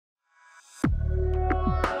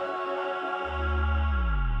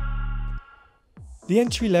The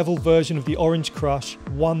entry-level version of the Orange Crush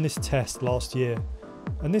won this test last year,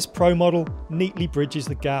 and this Pro model neatly bridges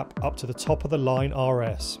the gap up to the top of the line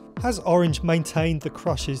RS. Has Orange maintained the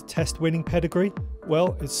Crush's test-winning pedigree?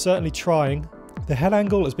 Well, it's certainly trying. The head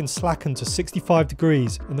angle has been slackened to 65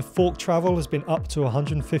 degrees and the fork travel has been up to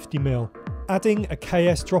 150mm. Adding a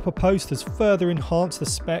KS dropper post has further enhanced the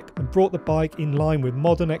spec and brought the bike in line with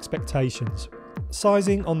modern expectations.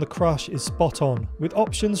 Sizing on the Crush is spot on. With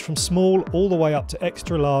options from small all the way up to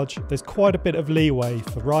extra large, there's quite a bit of leeway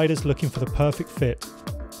for riders looking for the perfect fit.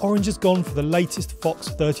 Orange has gone for the latest Fox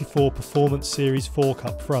 34 Performance Series fork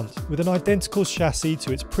up front, with an identical chassis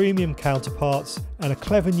to its premium counterparts and a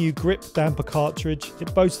clever new grip damper cartridge.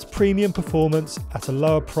 It boasts premium performance at a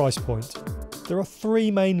lower price point. There are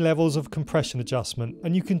 3 main levels of compression adjustment,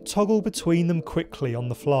 and you can toggle between them quickly on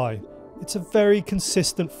the fly. It's a very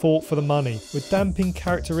consistent fork for the money, with damping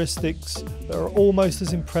characteristics that are almost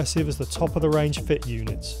as impressive as the top of the range fit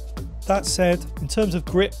units. That said, in terms of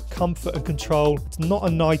grip, comfort and control, it's not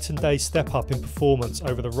a night and day step up in performance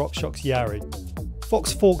over the RockShox Yari.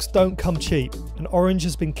 Fox forks don't come cheap, and Orange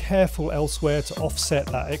has been careful elsewhere to offset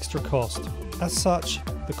that extra cost. As such,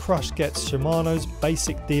 the Crush gets Shimano's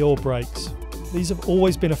basic Dior brakes. These have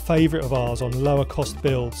always been a favourite of ours on lower cost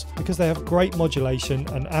builds because they have great modulation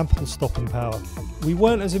and ample stopping power. We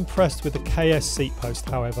weren't as impressed with the KS seat post,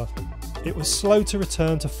 however. It was slow to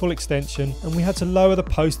return to full extension and we had to lower the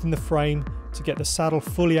post in the frame to get the saddle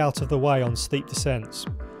fully out of the way on steep descents.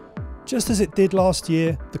 Just as it did last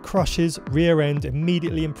year, the Crush's rear end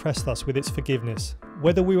immediately impressed us with its forgiveness.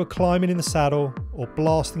 Whether we were climbing in the saddle or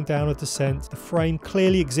blasting down a descent, the frame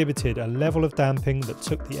clearly exhibited a level of damping that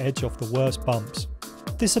took the edge off the worst bumps.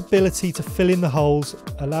 This ability to fill in the holes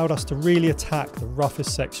allowed us to really attack the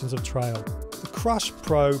roughest sections of trail. The Crush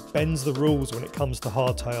Pro bends the rules when it comes to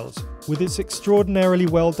hardtails. With its extraordinarily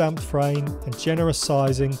well-damped frame and generous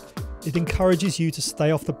sizing, it encourages you to stay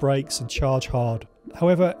off the brakes and charge hard.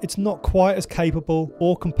 However, it's not quite as capable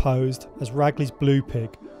or composed as Ragley's Blue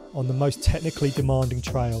Pig on the most technically demanding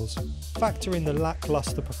trails. Factor in the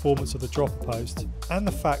lackluster performance of the dropper post and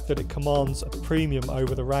the fact that it commands a premium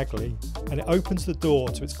over the Ragley, and it opens the door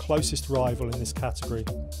to its closest rival in this category.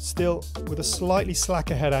 Still, with a slightly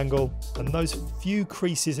slacker head angle and those few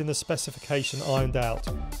creases in the specification ironed out,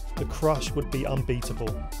 the Crush would be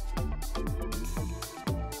unbeatable.